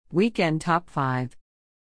Weekend Top 5.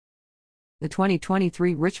 The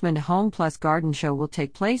 2023 Richmond Home Plus Garden Show will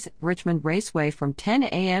take place at Richmond Raceway from 10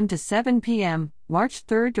 a.m. to 7 p.m., March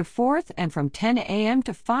 3rd to 4th, and from 10 a.m.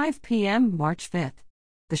 to 5 p.m., March 5th.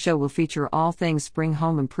 The show will feature all things spring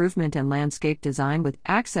home improvement and landscape design with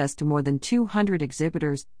access to more than 200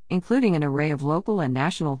 exhibitors, including an array of local and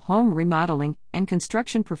national home remodeling and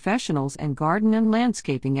construction professionals and garden and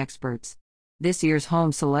landscaping experts. This year's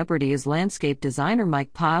home celebrity is landscape designer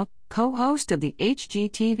Mike Pyle, co-host of the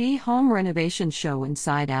HGTV home renovation show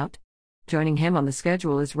Inside Out. Joining him on the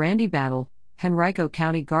schedule is Randy Battle, Henrico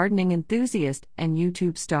County gardening enthusiast and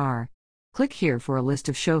YouTube star. Click here for a list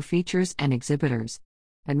of show features and exhibitors.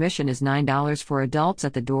 Admission is $9 for adults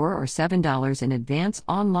at the door or $7 in advance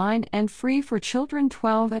online and free for children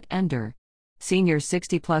 12 and under. Seniors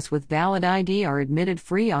 60 plus with valid ID are admitted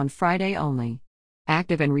free on Friday only.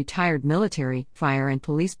 Active and retired military, fire and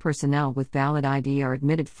police personnel with valid ID are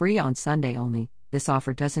admitted free on Sunday only. This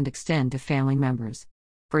offer doesn't extend to family members.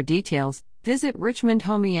 For details, visit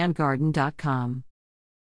richmondhomeandgarden.com.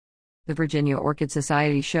 The Virginia Orchid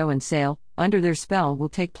Society Show and Sale, Under Their Spell, will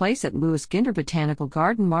take place at Lewis Ginder Botanical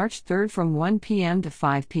Garden March 3rd from 1 p.m. to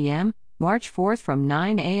 5 p.m., March 4th from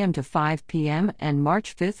 9 a.m. to 5 p.m., and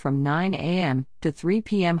March 5th from 9 a.m. to 3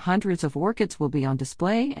 p.m. Hundreds of orchids will be on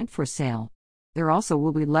display and for sale. There also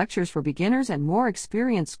will be lectures for beginners and more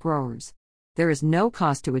experienced growers. There is no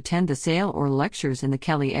cost to attend the sale or lectures in the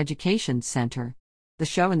Kelly Education Center. The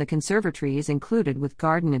show in the conservatory is included with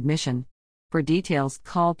garden admission. For details,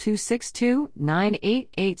 call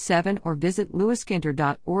 262-9887 or visit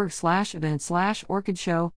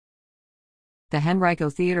lewisginder.org/event/orchidshow. The Henrico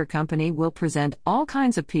Theater Company will present All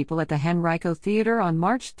Kinds of People at the Henrico Theater on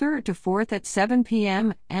March 3rd to 4th at 7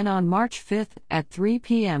 p.m. and on March 5th at 3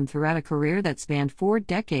 p.m. Throughout a career that spanned 4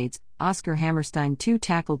 decades, Oscar Hammerstein II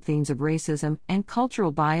tackled themes of racism and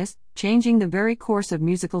cultural bias, changing the very course of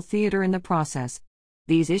musical theater in the process.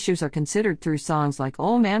 These issues are considered through songs like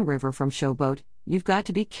Old Man River from Showboat, You've Got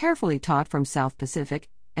to Be Carefully Taught from South Pacific,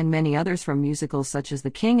 and many others from musicals such as The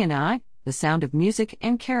King and I, The Sound of Music,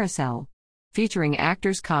 and Carousel. Featuring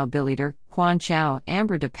actors Kyle Billiter, Quan Chow,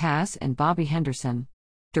 Amber DePass, and Bobby Henderson.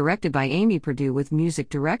 Directed by Amy Perdue with music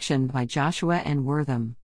direction by Joshua N.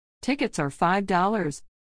 Wortham. Tickets are $5.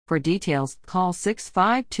 For details, call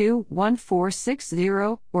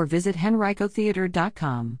 652-1460 or visit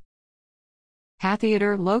henricotheater.com.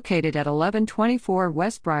 Hatheater, located at 1124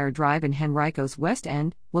 West Briar Drive in Henrico's West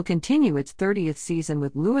End, will continue its 30th season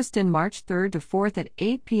with Lewiston March 3rd to 4th at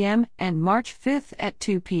 8 p.m. and March 5th at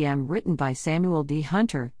 2 p.m. Written by Samuel D.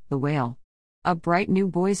 Hunter, The Whale. A bright new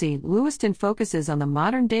Boise, Lewiston focuses on the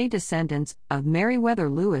modern-day descendants of Meriwether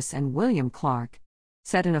Lewis and William Clark.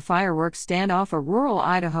 Set in a fireworks stand off a rural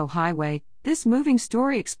Idaho highway, this moving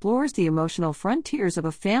story explores the emotional frontiers of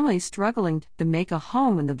a family struggling to make a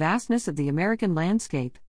home in the vastness of the American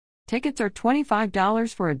landscape. Tickets are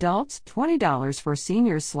 $25 for adults, $20 for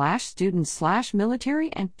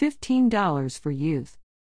seniors/students/military, and $15 for youth.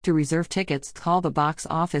 To reserve tickets, call the box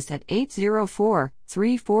office at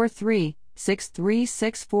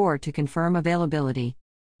 804-343-6364 to confirm availability.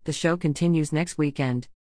 The show continues next weekend.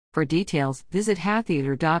 For details, visit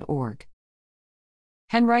hatheater.org.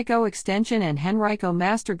 Henrico Extension and Henrico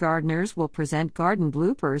Master Gardeners will present garden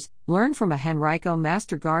bloopers. Learn from a Henrico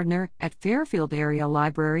Master Gardener at Fairfield Area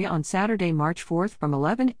Library on Saturday, March 4th from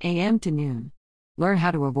 11 a.m. to noon. Learn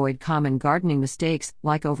how to avoid common gardening mistakes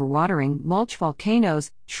like overwatering, mulch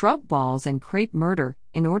volcanoes, shrub balls, and crepe murder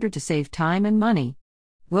in order to save time and money.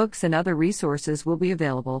 Books and other resources will be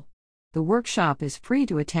available. The workshop is free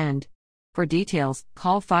to attend. For details,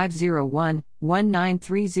 call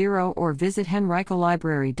 501-1930 or visit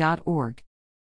henricolibrary.org.